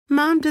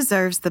Mom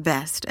deserves the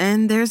best,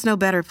 and there's no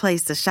better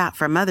place to shop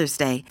for Mother's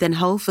Day than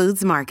Whole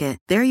Foods Market.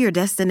 They're your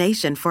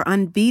destination for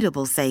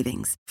unbeatable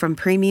savings, from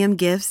premium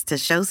gifts to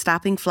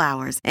show-stopping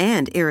flowers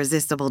and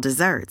irresistible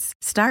desserts.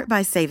 Start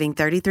by saving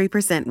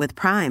 33% with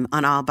Prime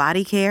on all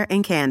body care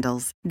and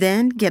candles.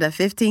 Then get a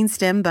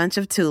 15-stem bunch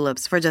of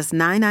tulips for just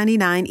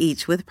 $9.99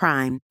 each with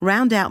Prime.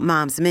 Round out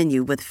Mom's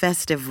menu with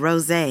festive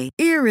rosé,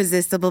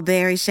 irresistible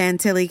berry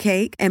chantilly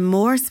cake, and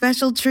more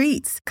special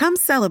treats. Come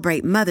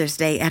celebrate Mother's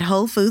Day at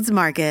Whole Foods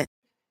Market.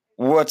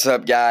 What's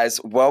up, guys?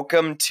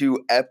 Welcome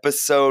to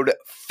episode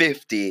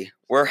 50.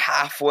 We're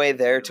halfway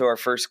there to our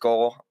first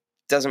goal.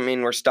 Doesn't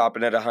mean we're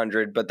stopping at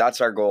 100, but that's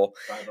our goal.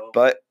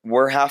 But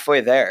we're halfway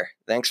there.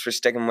 Thanks for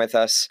sticking with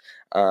us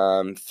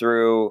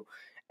through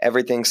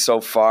everything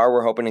so far.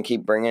 We're hoping to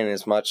keep bringing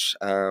as much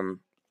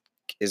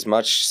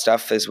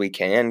stuff as we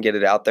can, get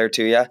it out there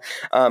to you.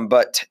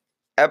 But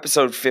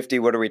episode 50,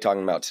 what are we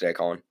talking about today,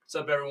 Colin? What's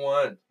up,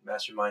 everyone?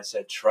 Master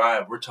Mindset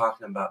Tribe. We're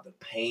talking about the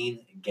pain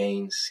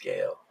gain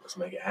scale. Let's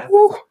make it happen.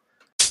 Woo.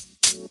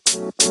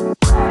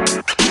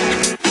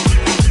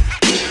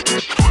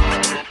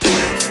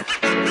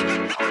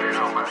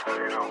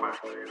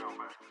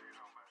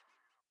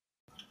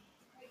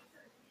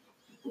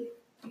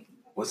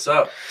 What's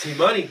up,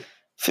 T-Money?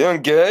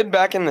 Feeling good.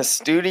 Back in the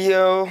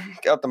studio.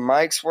 Got the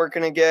mics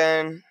working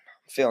again.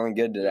 Feeling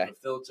good today. We have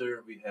a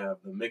filter. We have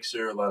the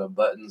mixer. A lot of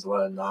buttons. A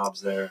lot of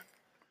knobs there.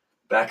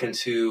 Back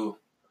into,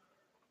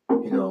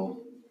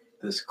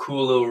 this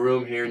cool little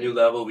room here. New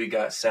level. We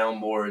got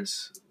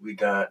soundboards. We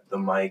got the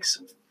mics.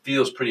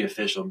 Feels pretty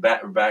official.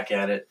 We're back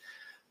at it.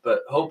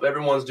 But hope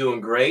everyone's doing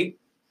great.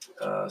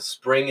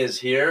 Spring is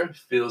here.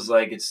 Feels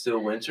like it's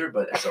still winter,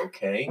 but it's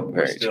okay.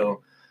 We're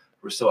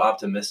still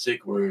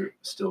optimistic. We're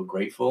still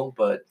grateful.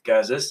 But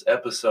guys, this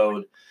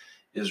episode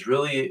is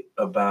really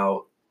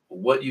about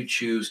what you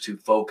choose to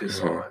focus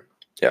on.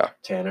 Yeah.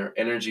 Tanner,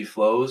 energy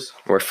flows.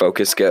 Where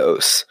focus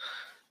goes.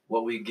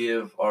 What we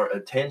give our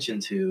attention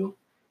to,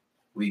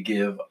 we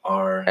give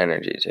our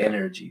energy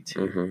to.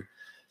 Mm-hmm.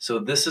 So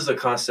this is a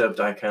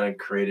concept I kind of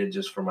created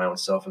just for my own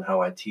self and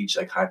how I teach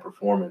like high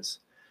performance.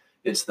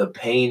 It's the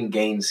pain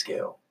gain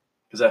scale.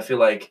 Because I feel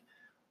like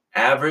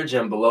average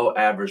and below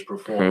average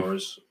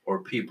performers or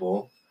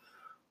people,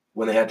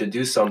 when they have to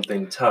do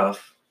something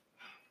tough,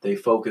 they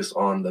focus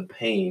on the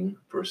pain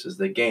versus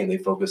the gain. They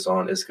focus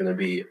on it's going to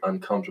be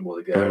uncomfortable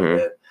to get out of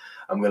bed.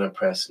 I'm going to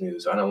press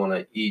snooze. I don't want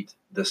to eat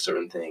this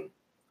certain thing.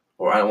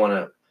 Or I don't want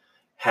to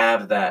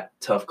have that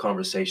tough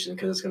conversation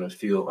because it's going to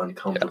feel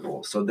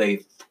uncomfortable. Yeah. So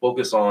they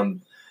focus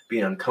on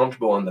being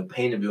uncomfortable and the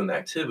pain of doing the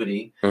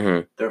activity.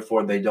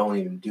 Therefore, they don't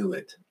even do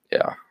it.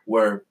 Yeah.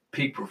 Where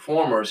peak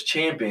performers,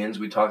 champions,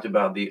 we talked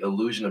about the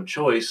illusion of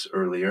choice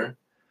earlier.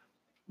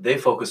 They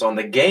focus on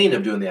the gain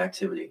of doing the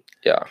activity.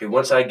 Yeah. Okay,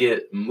 once I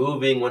get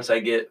moving, once I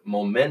get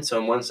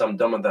momentum, once I'm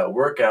done with that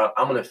workout,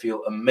 I'm going to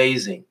feel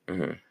amazing.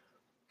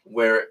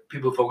 Where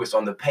people focus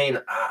on the pain,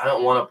 I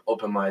don't want to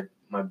open my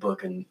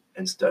book and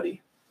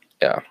study.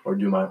 Yeah. Or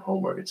do my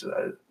homework. It's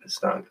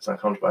not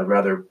comfortable. I'd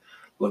rather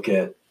look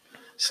at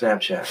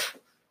Snapchat.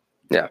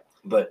 Yeah.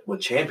 But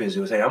what champions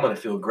do is, hey, I'm going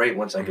to feel great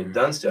once I get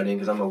done studying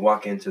because I'm going to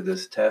walk into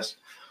this test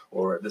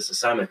or this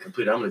assignment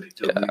complete. I'm going to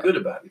feel really good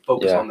about it. We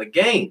focus on the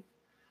gain.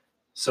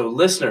 So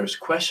listeners,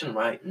 question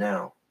right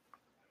now.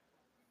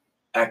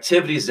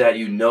 Activities that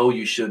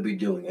you should be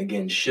doing.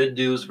 Again, should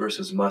do's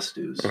versus must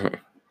do's.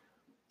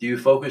 Do you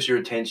focus your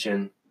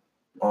attention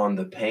on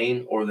the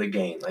pain or the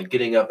gain? Like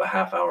getting up a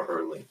half hour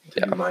early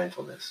to do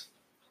mindfulness.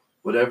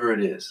 Whatever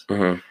it is.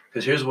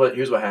 Because here's what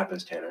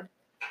happens, Tanner.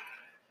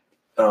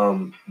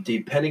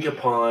 Depending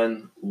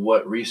upon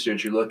what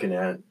research you're looking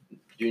at,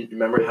 do you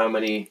remember how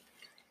many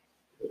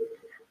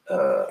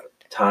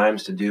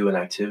times to do an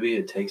activity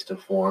it takes to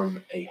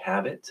form a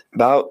habit?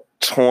 About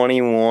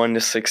 21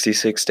 to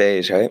 66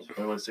 days, right?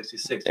 21 to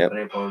 66,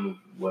 depending upon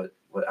what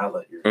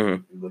outlet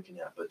you're looking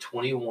at. But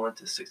 21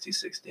 to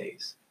 66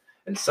 days.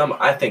 And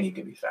I think it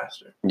can be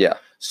faster. Yeah.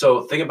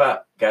 So think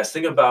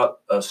about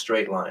a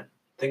straight line.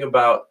 Think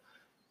about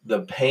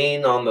the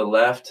pain on the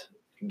left,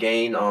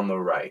 gain on the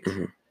right.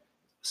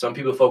 Some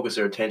people focus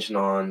their attention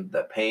on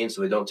that pain,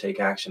 so they don't take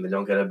action. They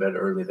don't get out of bed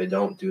early. They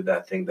don't do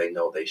that thing they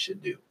know they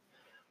should do.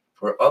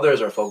 Where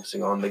others are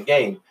focusing on the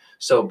gain.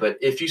 So, but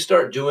if you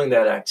start doing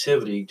that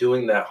activity,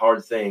 doing that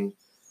hard thing,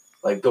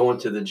 like going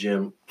to the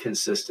gym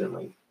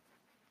consistently,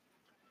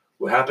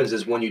 what happens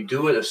is when you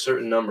do it a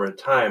certain number of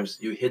times,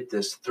 you hit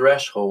this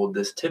threshold,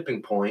 this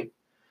tipping point,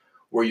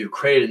 where you've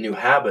created a new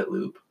habit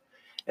loop.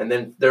 And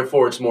then,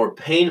 therefore, it's more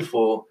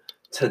painful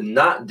to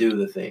not do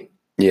the thing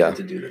than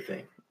to do the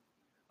thing.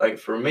 Like,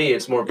 for me,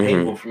 it's more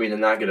painful for me to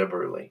not get up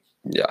early.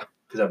 Yeah.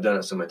 Because I've done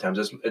it so many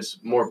times.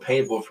 It's more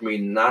painful for me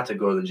not to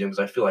go to the gym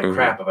because I feel like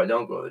crap if I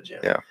don't go to the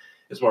gym. Yeah.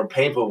 It's more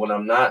painful when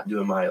I'm not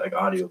doing my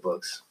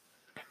audiobooks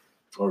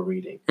or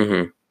reading.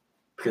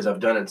 Because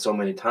I've done it so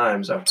many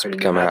times. I've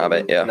created a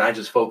habit. And I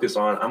just focus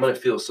on, I'm going to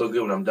feel so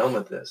good when I'm done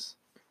with this.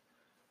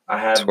 I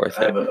have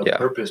a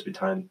purpose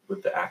behind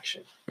with the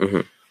action.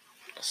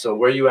 So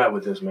where are you at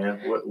with this,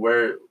 man?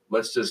 Where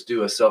let's just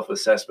do a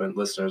self-assessment,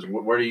 listeners.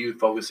 Where are you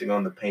focusing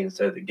on the pain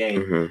instead of the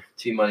gain? Mm-hmm.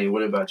 T-Money,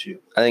 what about you?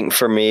 I think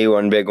for me,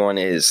 one big one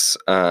is,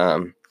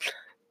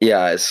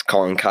 as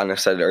Colin kind of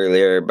said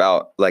earlier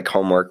about like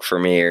homework for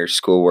me or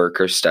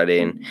schoolwork or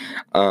studying.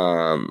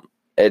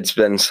 It's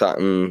been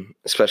something,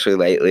 especially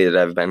lately, that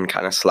I've been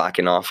kind of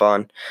slacking off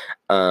on.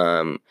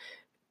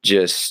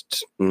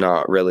 Just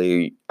not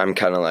really, I'm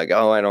kind of like,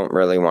 I don't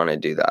really want to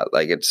do that.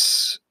 Like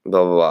it's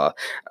blah, blah,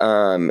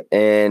 blah.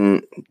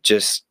 And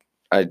just,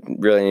 I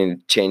really need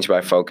to change my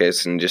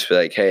focus and just be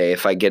like, hey,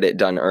 if I get it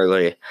done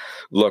early,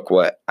 look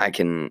what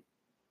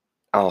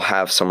I'll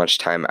have so much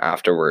time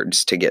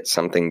afterwards to get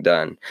something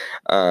done.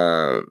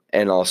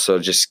 And also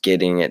just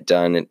getting it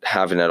done and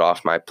having it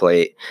off my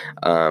plate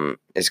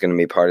is going to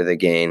be part of the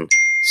gain.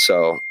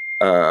 So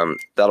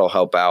that'll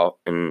help out.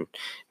 And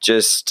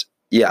just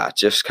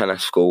kind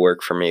of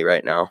schoolwork for me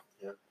right now.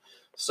 Yeah.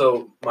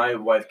 So my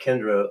wife,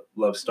 Kendra,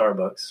 loves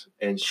Starbucks,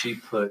 and she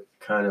put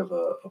kind of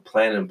a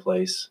plan in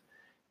place.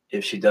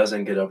 If she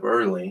doesn't get up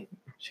early,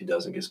 she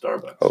doesn't get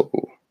Starbucks. Oh.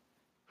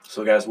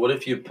 So guys, what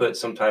if you put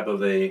some type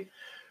of a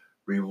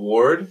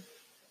reward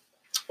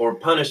or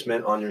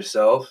punishment on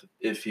yourself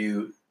if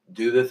you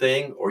do the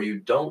thing or you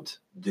don't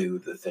do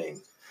the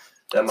thing?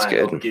 That might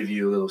help give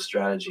you a little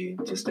strategy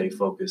to stay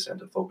focused and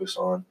to focus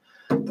on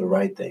the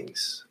right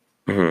things.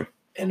 Mm-hmm.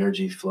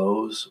 Energy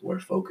flows where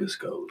focus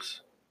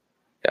goes.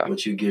 Yeah.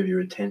 What you give your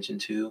attention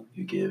to,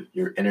 you give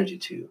your energy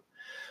to.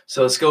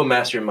 So let's go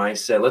master your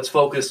mindset. Let's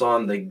focus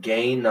on the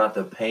gain, not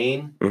the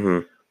pain.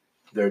 Mm-hmm.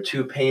 There are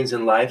two pains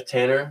in life,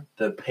 Tanner.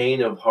 The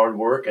pain of hard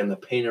work and the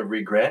pain of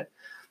regret.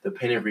 The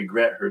pain of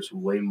regret hurts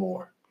way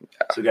more.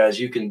 Yeah. So guys,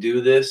 you can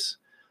do this.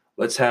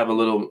 Let's have a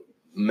little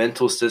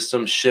mental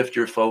system. Shift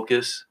your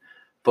focus.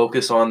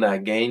 Focus on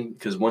that gain,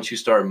 because once you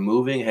start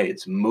moving, hey,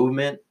 it's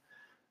movement,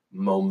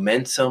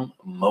 momentum,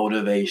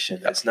 motivation.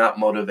 Yeah. It's not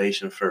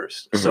motivation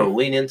first. Mm-hmm. So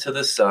lean into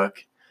the suck.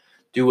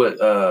 Do what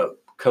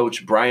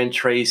Coach Brian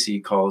Tracy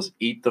calls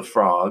eat the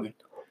frog.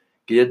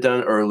 Get it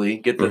done early.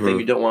 Get the thing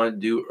you don't want to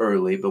do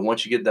early. But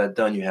once you get that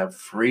done, you have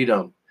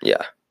freedom.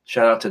 Yeah.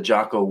 Shout out to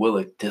Jocko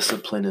Willink.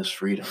 Discipline is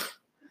freedom.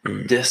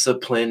 Mm-hmm.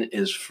 Discipline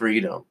is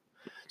freedom.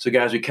 So,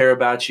 guys, we care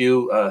about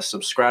you.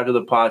 Subscribe to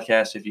the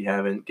podcast if you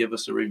haven't. Give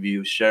us a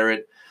review. Share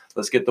it.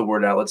 Let's get the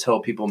word out. Let's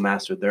help people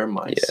master their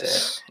mindset.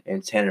 Yes.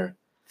 And Tanner,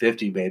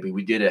 50, baby.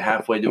 We did it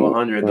halfway to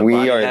 100. The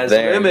we are has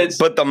there. Limits.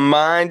 But the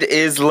mind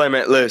is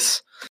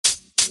limitless.